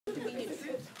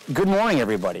Good morning,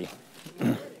 everybody.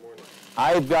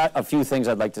 I've got a few things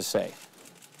I'd like to say.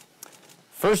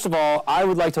 First of all, I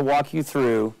would like to walk you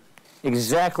through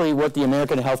exactly what the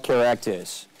American Health Care Act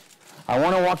is. I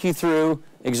want to walk you through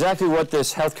exactly what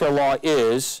this health care law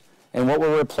is and what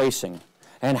we're replacing,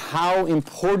 and how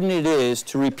important it is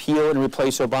to repeal and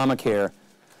replace Obamacare,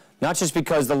 not just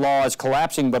because the law is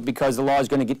collapsing, but because the law is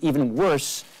going to get even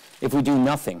worse if we do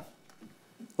nothing.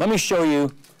 Let me show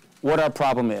you what our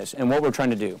problem is and what we're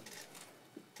trying to do.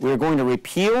 We're going to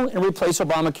repeal and replace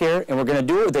Obamacare, and we're going to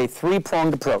do it with a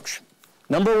three-pronged approach.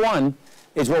 Number one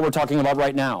is what we're talking about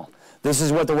right now. This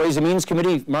is what the Ways and Means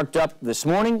Committee marked up this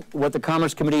morning, what the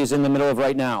Commerce Committee is in the middle of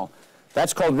right now.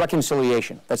 That's called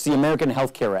reconciliation. That's the American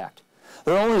Health Care Act.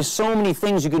 There are only so many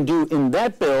things you can do in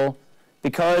that bill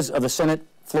because of the Senate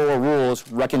floor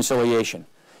rules reconciliation.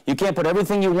 You can't put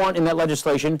everything you want in that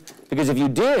legislation, because if you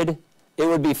did, it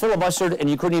would be filibustered and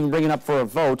you couldn't even bring it up for a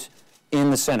vote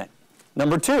in the Senate.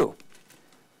 Number two,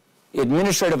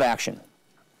 administrative action.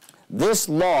 This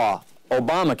law,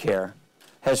 Obamacare,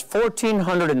 has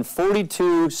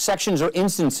 1,442 sections or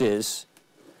instances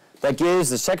that gives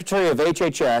the Secretary of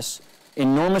HHS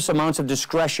enormous amounts of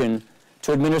discretion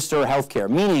to administer health care.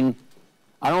 Meaning,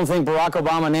 I don't think Barack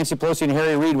Obama, Nancy Pelosi, and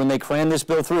Harry Reid, when they crammed this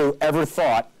bill through, ever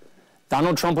thought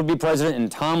Donald Trump would be president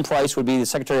and Tom Price would be the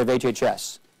Secretary of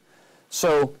HHS.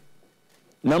 So,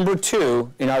 number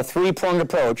two in our three-pronged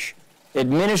approach,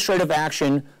 administrative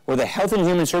action where the Health and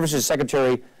Human Services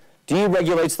Secretary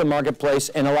deregulates the marketplace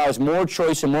and allows more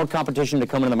choice and more competition to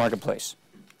come into the marketplace.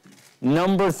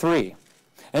 Number three,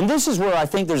 and this is where I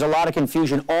think there's a lot of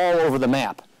confusion all over the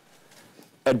map,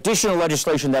 additional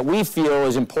legislation that we feel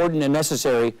is important and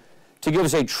necessary to give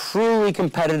us a truly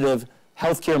competitive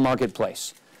healthcare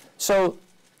marketplace. So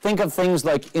think of things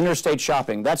like interstate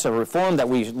shopping. That's a reform that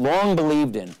we've long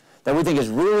believed in, that we think is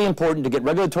really important to get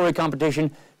regulatory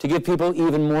competition, to give people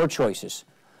even more choices.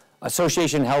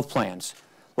 Association health plans.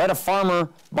 Let a farmer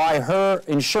buy her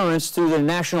insurance through the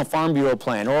National Farm Bureau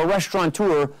plan, or a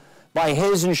restaurateur buy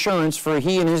his insurance for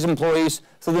he and his employees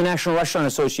through the National Restaurant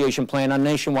Association plan on a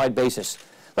nationwide basis.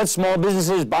 Let small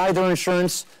businesses buy their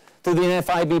insurance through the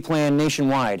NFIB plan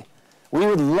nationwide. We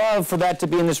would love for that to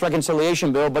be in this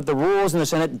reconciliation bill, but the rules in the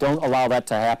Senate don't allow that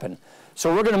to happen.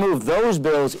 So we're going to move those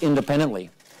bills independently.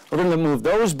 We're going to move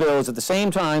those bills at the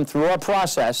same time through our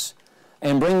process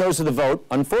and bring those to the vote.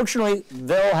 Unfortunately,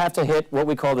 they'll have to hit what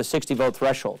we call the 60-vote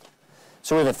threshold.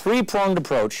 So we have a three-pronged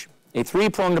approach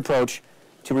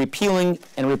to repealing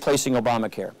and replacing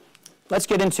Obamacare. Let's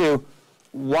get into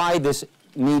why this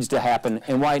needs to happen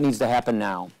and why it needs to happen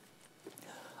now.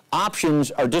 Options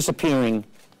are disappearing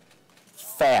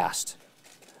fast.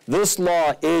 This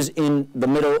law is in the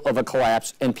middle of a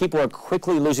collapse, and people are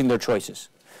quickly losing their choices.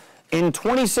 In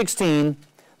 2016,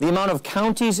 the amount of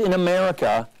counties in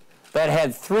America that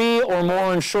had three or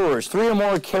more insurers, three or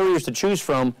more carriers to choose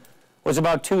from, was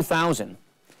about 2,000.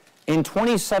 In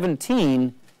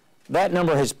 2017, that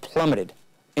number has plummeted.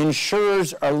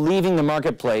 Insurers are leaving the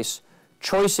marketplace,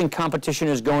 choice and competition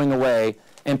is going away,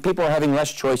 and people are having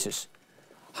less choices.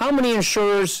 How many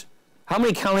insurers, how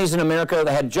many counties in America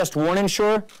that had just one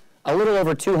insurer? A little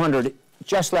over 200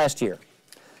 just last year.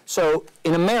 So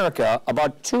in America,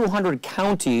 about 200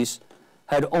 counties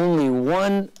had only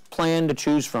one plan to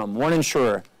choose from, one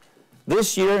insurer.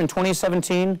 This year, in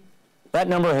 2017, that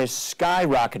number has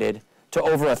skyrocketed to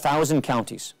over 1,000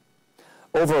 counties.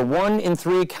 Over 1 in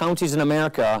 3 counties in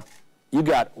America, you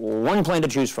got one plan to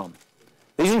choose from.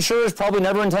 These insurers probably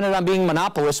never intended on being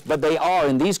monopolists, but they are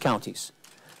in these counties.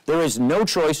 There is no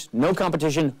choice, no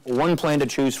competition, one plan to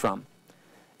choose from.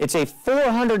 It's a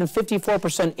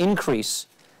 454% increase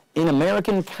in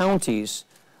American counties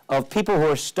of people who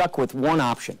are stuck with one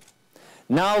option.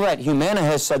 Now that Humana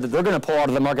has said that they're going to pull out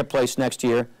of the marketplace next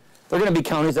year, there are going to be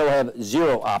counties that will have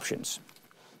 0 options.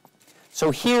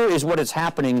 So here is what is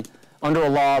happening under a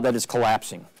law that is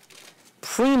collapsing.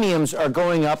 Premiums are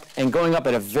going up and going up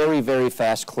at a very, very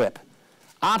fast clip.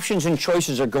 Options and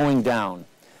choices are going down.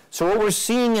 So what we're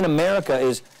seeing in America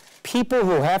is people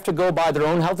who have to go buy their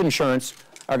own health insurance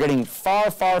are getting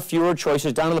far, far fewer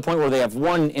choices, down to the point where they have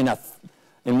one in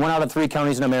 1 out of 3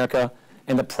 counties in America,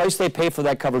 and the price they pay for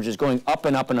that coverage is going up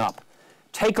and up and up.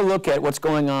 Take a look at what's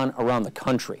going on around the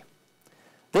country.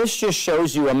 This just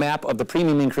shows you a map of the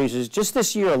premium increases just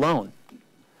this year alone.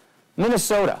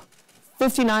 Minnesota,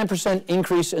 59%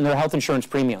 increase in their health insurance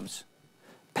premiums.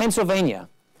 Pennsylvania,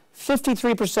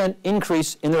 53%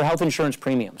 increase in their health insurance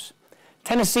premiums.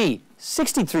 Tennessee,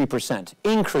 63%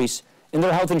 increase in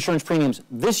their health insurance premiums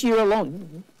this year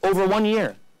alone, over 1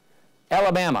 year.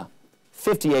 Alabama,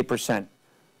 58%.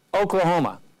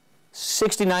 Oklahoma,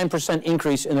 69%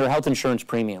 increase in their health insurance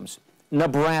premiums.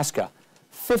 Nebraska,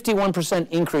 51%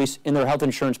 increase in their health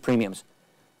insurance premiums.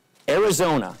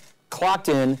 Arizona clocked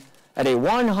in at a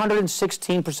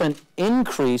 116%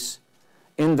 increase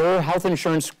in their health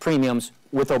insurance premiums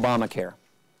with Obamacare.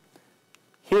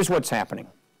 Here's what's happening.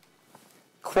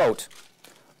 Quote,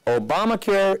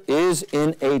 Obamacare is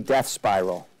in a death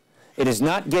spiral. It is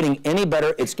not getting any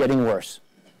better, it's getting worse.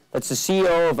 That's the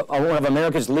CEO of one of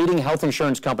America's leading health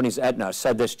insurance companies, Aetna,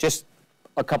 said this just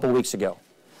a couple weeks ago.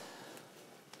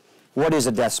 What is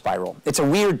a death spiral? It's a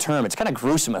weird term. It's kind of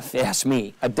gruesome if you ask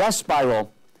me. A death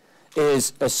spiral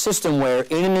is a system where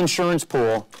in an insurance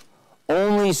pool,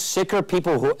 only sicker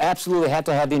people who absolutely have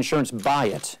to have the insurance buy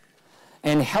it,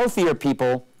 and healthier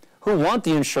people who want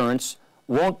the insurance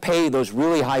won't pay those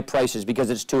really high prices because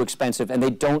it's too expensive, and they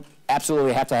don't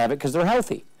absolutely have to have it because they're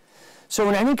healthy. So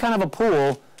in any kind of a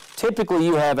pool, typically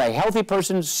you have a healthy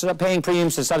person paying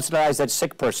premiums to subsidize that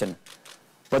sick person.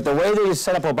 But the way they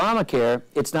set up Obamacare,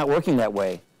 it's not working that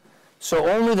way. So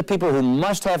only the people who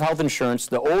must have health insurance,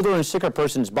 the older and sicker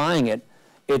person's buying it,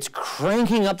 it's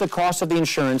cranking up the cost of the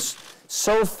insurance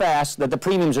so fast that the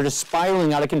premiums are just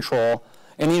spiraling out of control,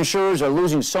 and the insurers are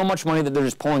losing so much money that they're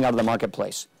just pulling out of the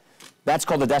marketplace. That's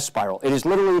called the death spiral. It is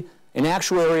literally an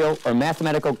actuarial or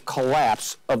mathematical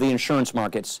collapse of the insurance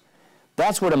markets.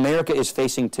 That's what America is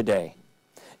facing today.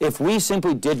 If we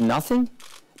simply did nothing,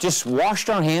 just washed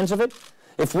our hands of it,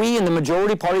 if we in the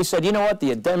majority party said, you know what,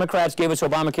 the Democrats gave us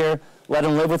Obamacare, let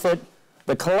them live with it,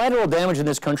 the collateral damage in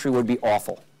this country would be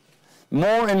awful.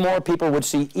 More and more people would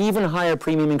see even higher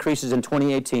premium increases in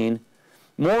 2018.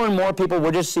 More and more people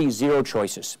would just see zero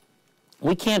choices.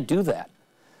 We can't do that.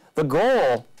 The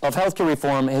goal of healthcare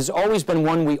reform has always been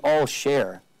one we all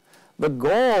share. The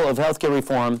goal of healthcare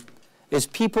reform is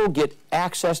people get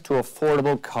access to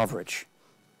affordable coverage.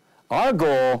 Our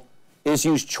goal is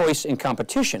use choice and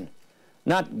competition,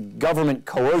 not government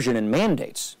coercion and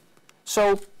mandates.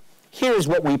 So here's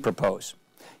what we propose.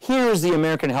 Here is the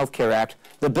American Health Care Act,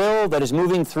 the bill that is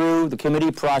moving through the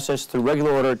committee process through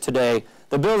regular order today,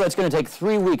 the bill that's going to take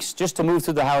 3 weeks just to move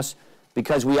through the House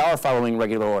because we are following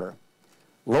regular order.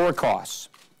 Lower costs,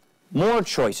 more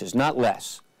choices, not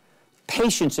less,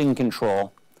 patients in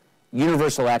control,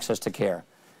 universal access to care.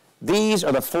 These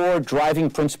are the 4 driving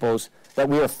principles that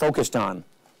we are focused on: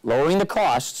 lowering the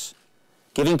costs,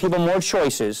 giving people more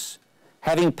choices,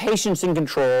 having patients in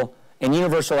control, and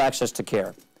universal access to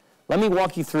care. Let me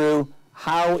walk you through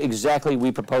how exactly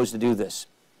we propose to do this.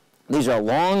 These are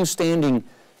long-standing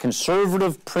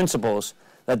conservative principles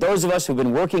that those of us who've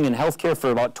been working in healthcare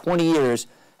for about 20 years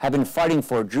have been fighting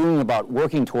for, dreaming about,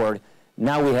 working toward.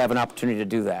 Now we have an opportunity to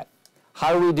do that.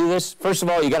 How do we do this? First of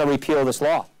all, you've got to repeal this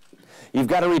law. You've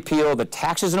got to repeal the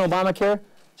taxes in Obamacare.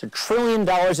 It's $1 trillion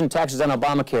in taxes on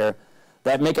Obamacare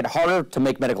that make it harder to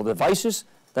make medical devices,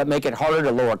 that make it harder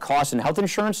to lower costs in health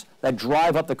insurance, that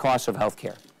drive up the cost of health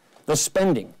care. The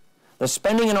spending. The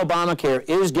spending in Obamacare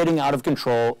is getting out of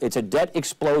control. It's a debt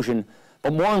explosion.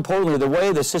 But more importantly, the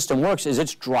way the system works is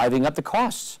it's driving up the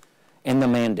costs and the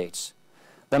mandates.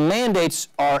 The mandates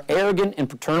are arrogant and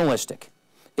paternalistic.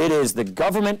 It is the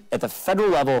government at the federal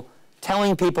level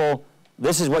telling people,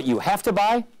 this is what you have to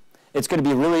buy. It's going to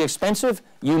be really expensive.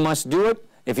 You must do it.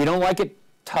 If you don't like it,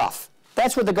 tough.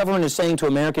 That's what the government is saying to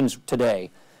Americans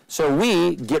today. So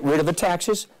we get rid of the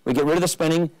taxes, we get rid of the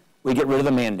spending, we get rid of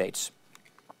the mandates.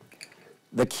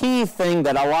 The key thing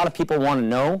that a lot of people want to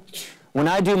know, when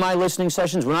I do my listening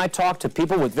sessions, when I talk to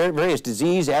people with various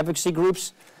disease advocacy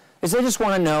groups, is they just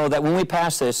want to know that when we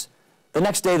pass this, the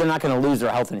next day they're not going to lose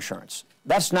their health insurance.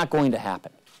 That's not going to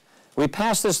happen. We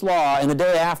pass this law, and the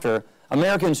day after,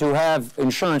 Americans who have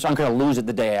insurance aren't going to lose it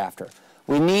the day after.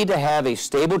 We need to have a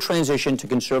stable transition to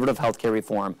conservative health care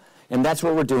reform, and that's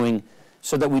what we're doing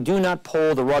so that we do not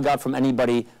pull the rug out from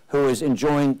anybody who is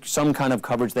enjoying some kind of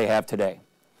coverage they have today.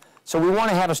 So we want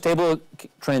to have a stable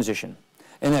transition.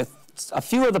 And a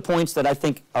few of the points that I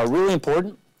think are really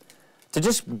important to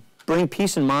just bring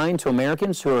peace and mind to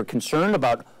Americans who are concerned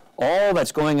about all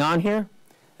that's going on here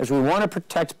is we want to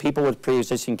protect people with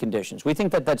pre-existing conditions. We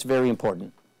think that that's very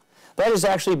important. That has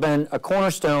actually been a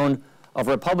cornerstone of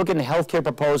Republican health care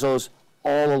proposals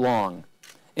all along.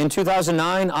 In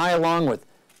 2009, I, along with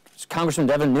Congressman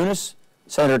Devin Nunes,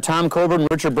 Senator Tom Coburn,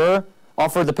 and Richard Burr,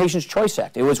 offered the Patient's Choice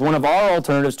Act. It was one of our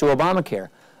alternatives to Obamacare.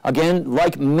 Again,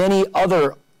 like many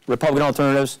other Republican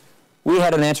alternatives, we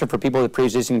had an answer for people with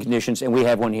pre-existing conditions, and we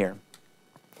have one here.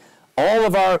 All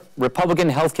of our Republican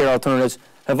health care alternatives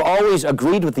have always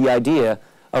agreed with the idea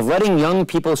of letting young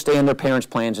people stay on their parents'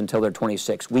 plans until they're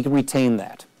 26. We can retain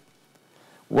that.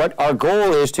 What our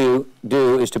goal is to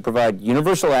do is to provide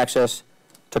universal access,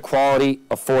 to quality,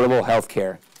 affordable health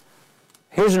care.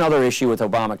 Here's another issue with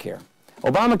Obamacare.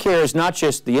 Obamacare is not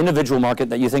just the individual market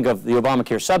that you think of the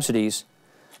Obamacare subsidies.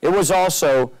 It was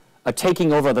also a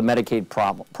taking over of the Medicaid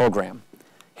program.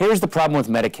 Here's the problem with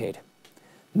Medicaid.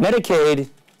 Medicaid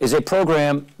is a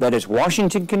program that is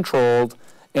Washington controlled,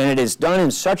 and it is done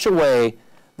in such a way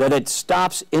that it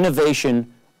stops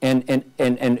innovation and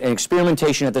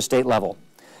experimentation at the state level.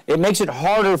 It makes it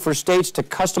harder for states to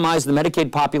customize the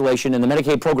Medicaid population and the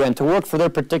Medicaid program to work for their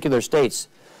particular states.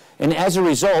 And as a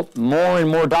result, more and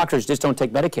more doctors just don't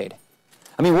take Medicaid.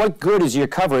 I mean, what good is your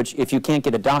coverage if you can't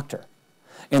get a doctor?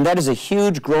 And that is a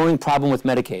huge growing problem with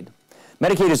Medicaid.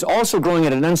 Medicaid is also growing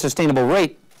at an unsustainable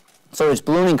rate, so its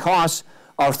ballooning costs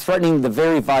are threatening the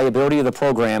very viability of the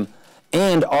program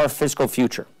and our fiscal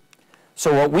future.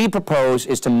 So what we propose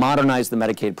is to modernize the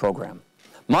Medicaid program.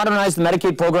 Modernize the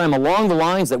Medicaid program along the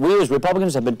lines that we as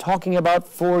Republicans have been talking about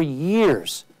for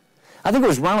years. I think it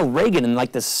was Ronald Reagan in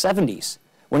like the 70s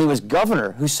when he was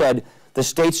governor who said the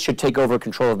states should take over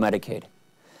control of Medicaid.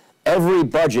 Every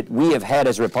budget we have had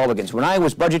as Republicans, when I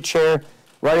was budget chair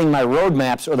writing my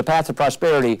roadmaps or the path to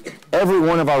prosperity, every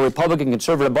one of our Republican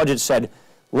conservative budgets said,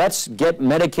 let's get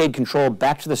Medicaid control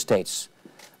back to the states.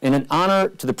 In an honor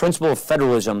to the principle of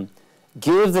federalism,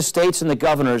 give the states and the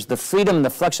governors the freedom and the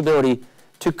flexibility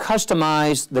to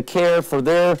customize the care for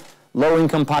their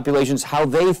low-income populations how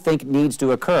they think needs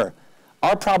to occur.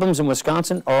 Our problems in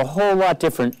Wisconsin are a whole lot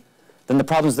different than the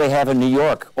problems they have in New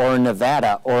York or in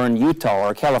Nevada or in Utah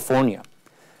or California.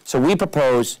 So we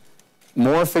propose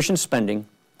more efficient spending,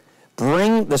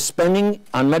 bring the spending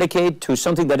on Medicaid to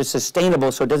something that is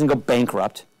sustainable so it doesn't go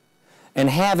bankrupt, and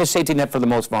have a safety net for the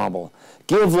most vulnerable.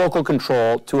 Give local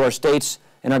control to our states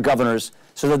and our governors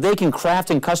so that they can craft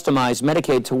and customize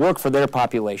Medicaid to work for their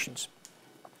populations.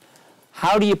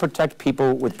 How do you protect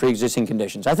people with pre-existing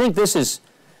conditions? I think this is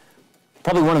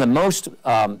probably one of the most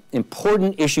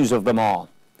important issues of them all.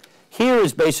 Here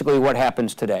is basically what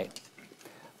happens today.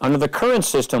 Under the current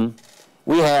system,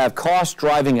 we have costs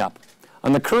driving up.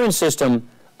 On the current system,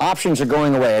 options are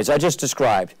going away, as I just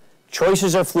described.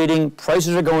 Choices are fleeting,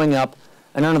 prices are going up,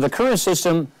 and under the current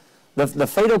system, the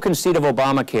fatal conceit of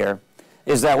Obamacare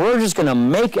is that we're just going to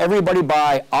make everybody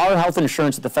buy our health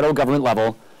insurance at the federal government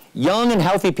level. Young and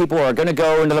healthy people are going to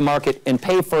go into the market and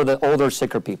pay for the older,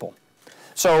 sicker people.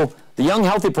 So the young,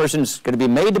 healthy person is going to be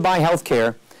made to buy health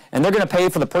care, and they're going to pay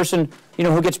for the person,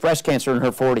 who gets breast cancer in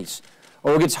her 40s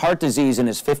or who gets heart disease in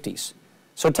his 50s.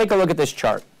 So take a look at this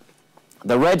chart.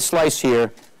 The red slice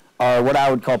here are what I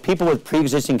would call people with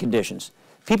pre-existing conditions,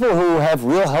 people who have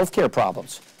real health care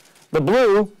problems. The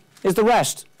blue is the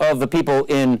rest of the people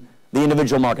in the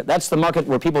individual market. That's the market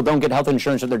where people don't get health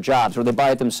insurance at their jobs, where they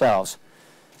buy it themselves.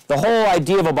 The whole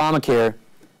idea of Obamacare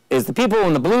is the people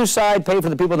on the blue side pay for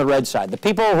the people on the red side. The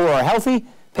people who are healthy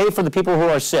pay for the people who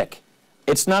are sick.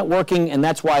 It's not working, and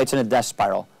that's why it's in a death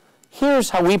spiral.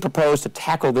 Here's how we propose to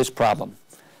tackle this problem.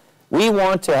 We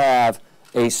want to have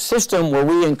a system where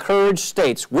we encourage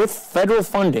states with federal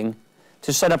funding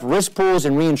to set up risk pools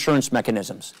and reinsurance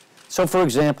mechanisms. So, for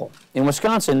example, in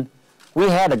Wisconsin, we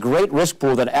had a great risk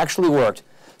pool that actually worked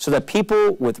so that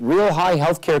people with real high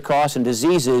health care costs and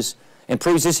diseases and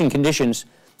pre-existing conditions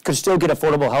could still get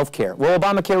affordable health care. Well,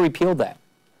 Obamacare repealed that.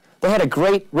 They had a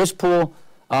great risk pool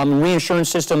reinsurance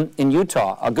system in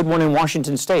Utah, a good one in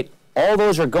Washington State. All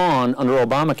those are gone under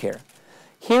Obamacare.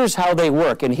 Here's how they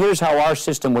work, and here's how our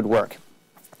system would work.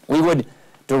 We would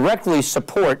directly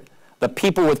support the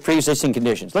people with pre-existing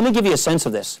conditions. Let me give you a sense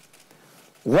of this.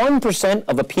 1%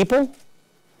 of the people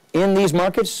in these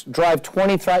markets drive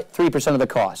 23% of the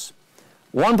costs.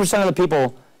 1% of the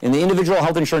people in the individual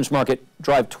health insurance market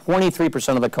drive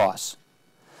 23% of the costs.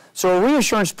 So a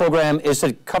reinsurance program is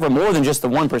to cover more than just the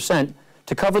 1%,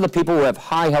 to cover the people who have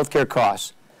high health care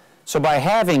costs. So by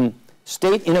having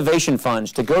state innovation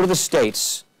funds to go to the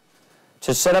states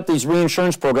to set up these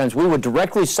reinsurance programs, we would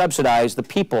directly subsidize the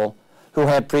people who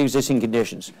have pre-existing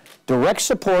conditions. Direct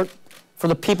support for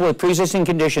the people with pre-existing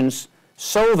conditions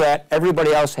so that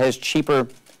everybody else has cheaper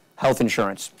health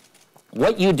insurance.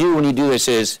 What you do when you do this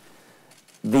is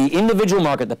the individual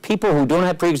market, the people who don't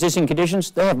have pre-existing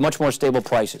conditions, they have much more stable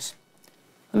prices.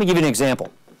 Let me give you an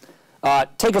example.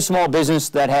 Take a small business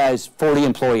that has 40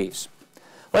 employees.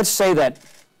 Let's say that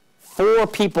 4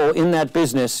 people in that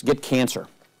business get cancer.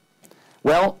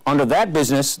 Well, under that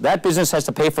business has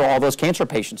to pay for all those cancer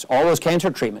patients, all those cancer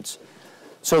treatments.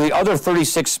 So the other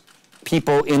 36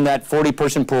 people in that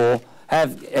 40-person pool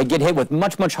get hit with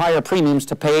much, much higher premiums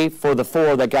to pay for the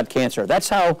 4 that got cancer. That's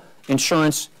how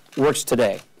insurance works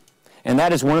today. And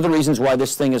that is one of the reasons why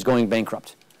this thing is going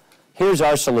bankrupt. Here's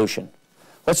our solution.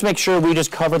 Let's make sure we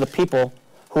just cover the people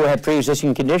who have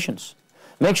pre-existing conditions.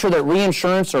 Make sure that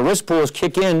reinsurance or risk pools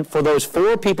kick in for those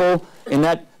 4 people in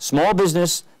that small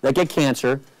business that get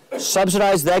cancer,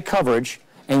 subsidize that coverage,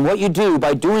 and what you do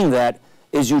by doing that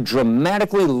is you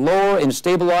dramatically lower and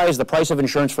stabilize the price of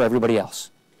insurance for everybody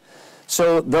else.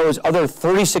 So those other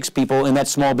 36 people in that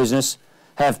small business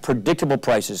have predictable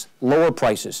prices, lower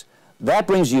prices. That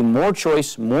brings you more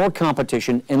choice, more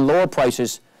competition, and lower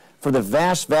prices for the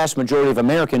vast, vast majority of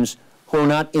Americans who are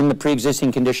not in the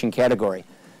pre-existing condition category.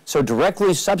 So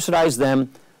directly subsidize them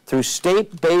through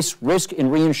state-based risk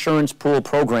and reinsurance pool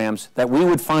programs that we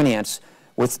would finance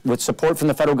with support from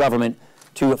the federal government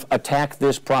to attack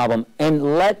this problem,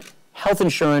 and let health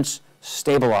insurance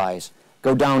stabilize,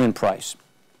 go down in price.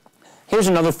 Here's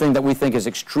another thing that we think is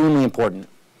extremely important.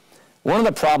 One of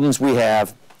the problems we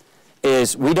have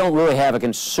is we don't really have a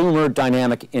consumer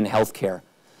dynamic in healthcare.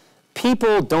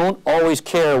 People don't always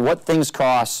care what things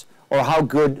cost or how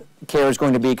good care is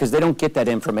going to be because they don't get that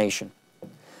information.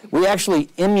 We actually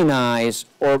immunize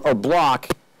or block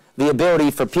the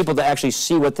ability for people to actually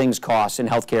see what things cost in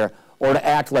healthcare or to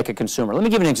act like a consumer. Let me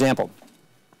give you an example.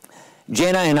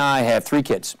 Jana and I have 3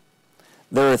 kids.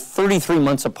 They're 33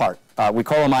 months apart. We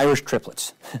call them Irish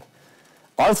triplets.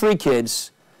 Our 3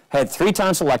 kids had 3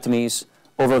 tonsillectomies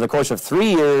over the course of 3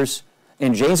 years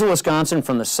in Janesville, Wisconsin,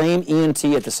 from the same ENT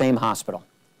at the same hospital.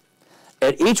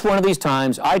 At each one of these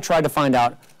times, I tried to find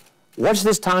out, what's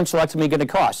this tonsillectomy going to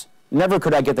cost? Never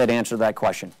could I get that answer to that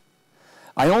question.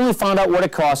 I only found out what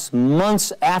it costs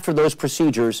months after those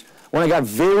procedures when I got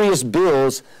various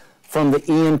bills from the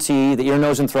ENT, the ear,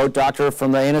 nose, and throat doctor,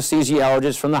 from the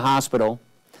anesthesiologist, from the hospital.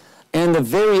 And the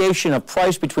variation of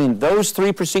price between those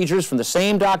 3 procedures from the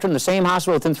same doctor in the same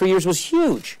hospital within 3 years was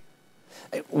huge.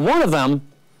 One of them,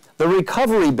 the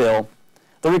recovery bill,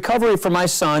 the recovery for my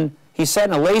son, he sat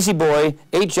in a lazy boy,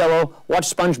 ate Jell-O,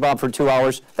 watched SpongeBob for 2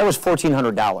 hours. That was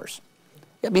 $1,400.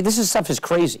 I mean, this stuff is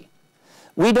crazy.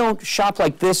 We don't shop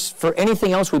like this for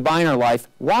anything else we buy in our life.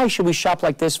 Why should we shop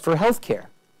like this for health care?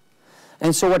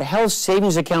 And so what health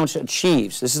savings accounts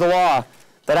achieves, this is the law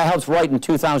that I helped write in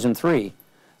 2003,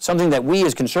 something that we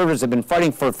as conservatives have been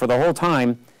fighting for the whole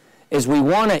time, is we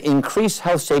want to increase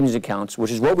health savings accounts,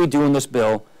 which is what we do in this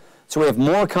bill, so we have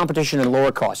more competition and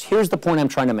lower costs. Here's the point I'm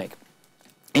trying to make.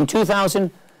 In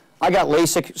 2000, I got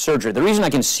LASIK surgery. The reason I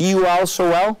can see you all so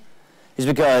well is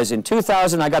because in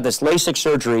 2000, I got this LASIK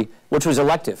surgery, which was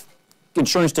elective.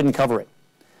 Insurance didn't cover it.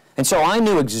 And so I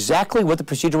knew exactly what the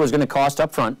procedure was going to cost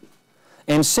up front.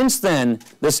 And since then,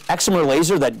 this excimer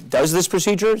laser that does this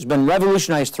procedure has been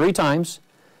revolutionized 3 times,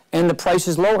 and the price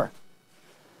is lower.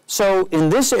 So in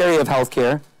this area of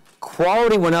healthcare,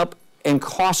 quality went up and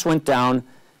costs went down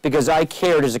because I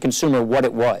cared as a consumer what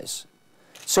it was.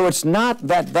 So it's not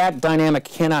that that dynamic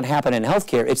cannot happen in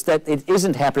healthcare, it's that it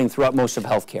isn't happening throughout most of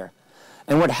healthcare.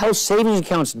 And what health savings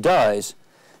accounts does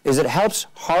is it helps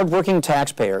hardworking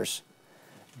taxpayers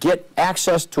get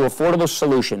access to affordable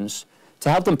solutions to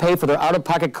help them pay for their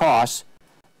out-of-pocket costs,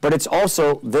 but it's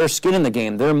also their skin in the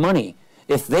game, their money.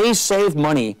 If they save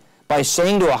money by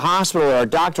saying to a hospital or a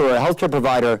doctor or a healthcare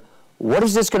provider, what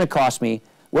is this going to cost me?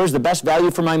 Where's the best value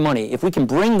for my money? If we can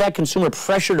bring that consumer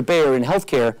pressure to bear in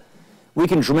healthcare, we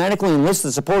can dramatically enlist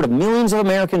the support of millions of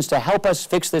Americans to help us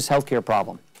fix this healthcare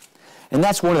problem. And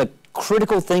that's one of the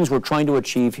critical things we're trying to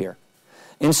achieve here.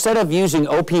 Instead of using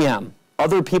OPM,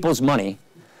 other people's money,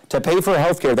 to pay for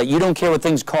healthcare that you don't care what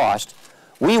things cost,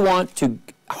 we want to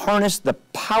harness the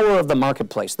power of the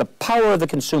marketplace, the power of the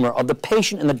consumer, of the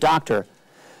patient and the doctor,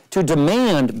 to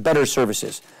demand better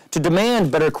services, to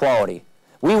demand better quality.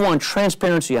 We want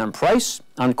transparency on price,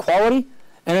 on quality,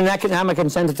 and an economic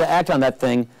incentive to act on that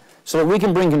thing so that we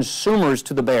can bring consumers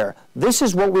to the bear. This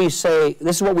is what we say,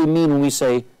 this is what we mean when we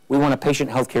say we want a patient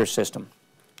healthcare system.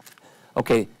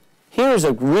 Okay, here's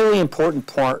a really important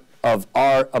part of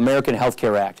our American Health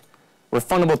Care Act,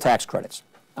 refundable tax credits.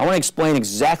 I want to explain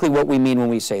exactly what we mean when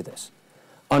we say this.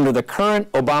 Under the current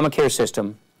Obamacare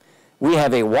system, we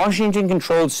have a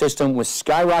Washington-controlled system with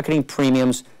skyrocketing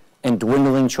premiums and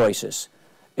dwindling choices.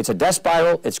 It's a death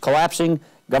spiral, it's collapsing,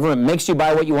 government makes you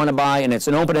buy what you want to buy, and it's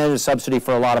an open-ended subsidy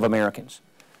for a lot of Americans.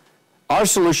 Our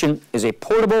solution is a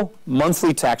portable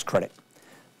monthly tax credit.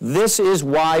 This is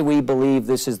why we believe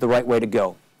this is the right way to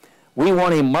go. We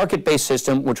want a market-based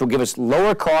system which will give us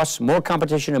lower costs, more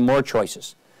competition, and more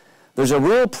choices. There's a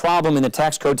real problem in the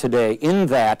tax code today in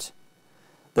that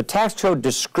the tax code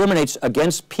discriminates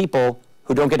against people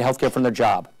who don't get health care from their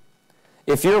job.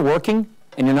 If you're working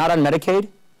and you're not on Medicaid,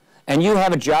 and you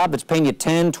have a job that's paying you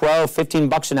 10, 12, 15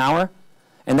 bucks an hour,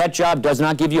 and that job does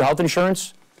not give you health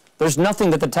insurance, there's nothing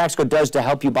that the tax code does to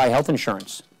help you buy health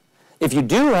insurance. If you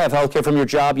do have health care from your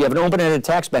job, you have an open-ended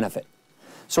tax benefit.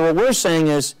 So what we're saying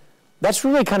is that's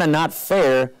really kind of not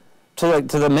fair to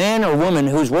the man or woman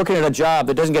who's working at a job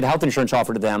that doesn't get health insurance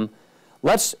offered to them.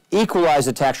 Let's equalize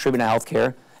the tax treatment of health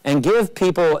care and give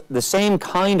people the same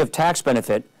kind of tax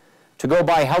benefit to go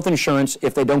buy health insurance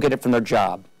if they don't get it from their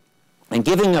job. And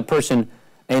giving a person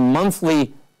a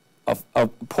monthly a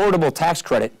portable tax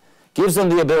credit gives them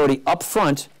the ability up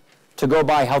front to go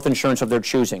buy health insurance of their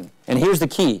choosing. And here's the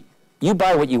key. You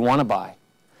buy what you want to buy.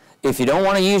 If you don't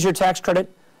want to use your tax credit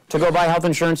to go buy health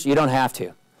insurance, you don't have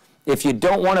to. If you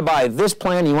don't want to buy this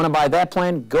plan, you want to buy that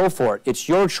plan, go for it. It's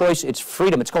your choice. It's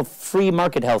freedom. It's called free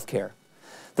market health care.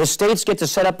 The states get to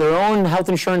set up their own health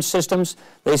insurance systems.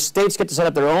 The states get to set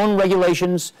up their own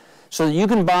regulations so that you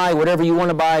can buy whatever you want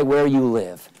to buy where you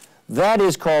live. That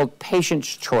is called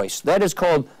patient's choice. That is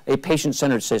called a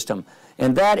patient-centered system.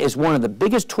 And that is one of the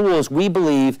biggest tools we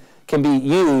believe can be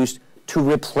used to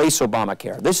replace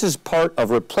Obamacare. This is part of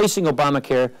replacing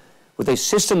Obamacare with a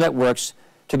system that works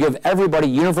to give everybody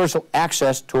universal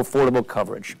access to affordable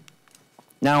coverage.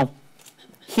 Now,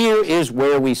 here is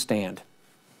where we stand.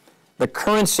 The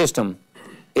current system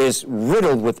is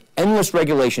riddled with endless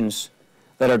regulations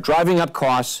that are driving up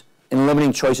costs and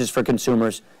limiting choices for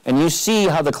consumers, and you see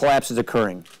how the collapse is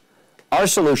occurring. Our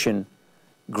solution,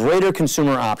 greater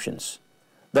consumer options.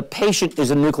 The patient is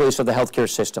the nucleus of the healthcare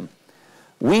system.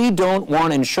 We don't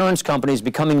want insurance companies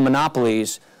becoming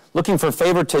monopolies looking for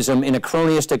favoritism in a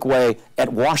cronyistic way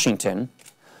at Washington.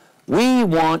 We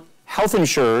want health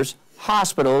insurers,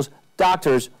 hospitals,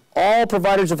 doctors, all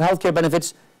providers of healthcare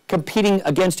benefits competing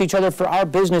against each other for our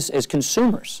business as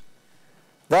consumers.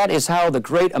 That is how the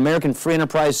great American free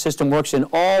enterprise system works in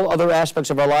all other aspects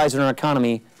of our lives and our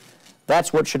economy.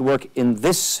 That's what should work in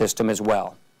this system as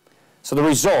well. So the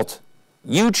result,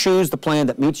 you choose the plan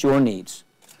that meets your needs.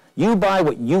 You buy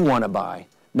what you want to buy,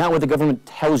 not what the government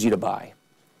tells you to buy.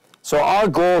 So our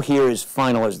goal here is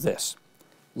final as this: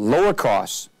 lower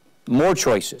costs, more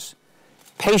choices,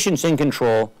 patients in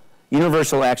control,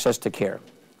 universal access to care.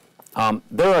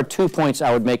 There are 2 points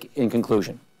I would make in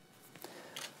conclusion.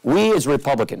 We as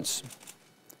Republicans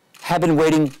have been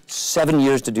waiting 7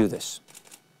 years to do this.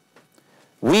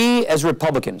 We as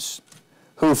Republicans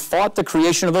who fought the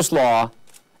creation of this law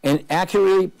and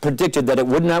accurately predicted that it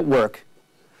would not work,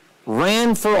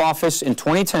 ran for office in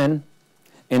 2010,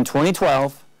 in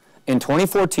 2012, in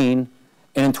 2014,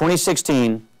 and in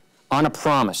 2016 on a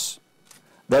promise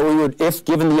that we would, if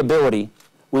given the ability,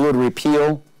 we would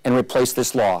repeal and replace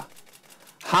this law.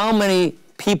 How many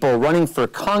people running for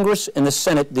Congress and the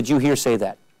Senate did you hear say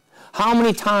that? How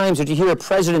many times did you hear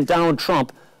President Donald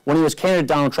Trump, when he was candidate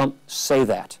Donald Trump, say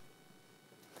that?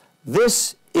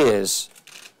 This is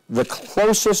the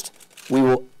closest we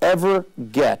will ever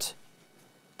get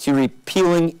to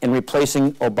repealing and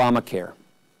replacing Obamacare.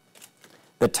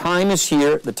 The time is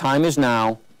here, the time is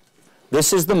now.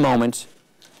 This is the moment,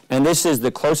 and this is the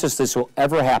closest this will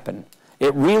ever happen.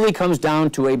 It really comes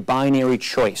down to a binary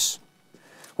choice.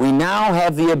 We now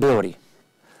have the ability,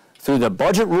 through the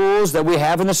budget rules that we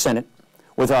have in the Senate,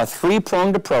 with our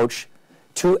three-pronged approach,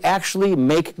 to actually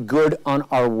make good on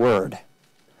our word.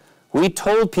 We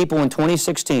told people in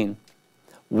 2016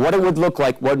 what it would look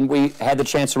like when we had the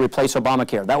chance to replace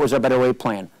Obamacare. That was our Better Way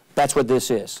plan. That's what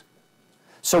this is.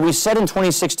 So we said in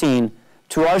 2016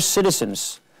 to our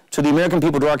citizens, to the American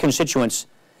people, to our constituents,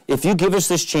 if you give us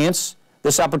this chance,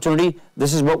 this opportunity,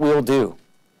 this is what we will do.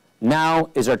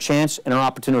 Now is our chance and our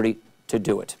opportunity to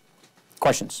do it.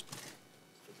 Questions?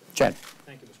 Chad.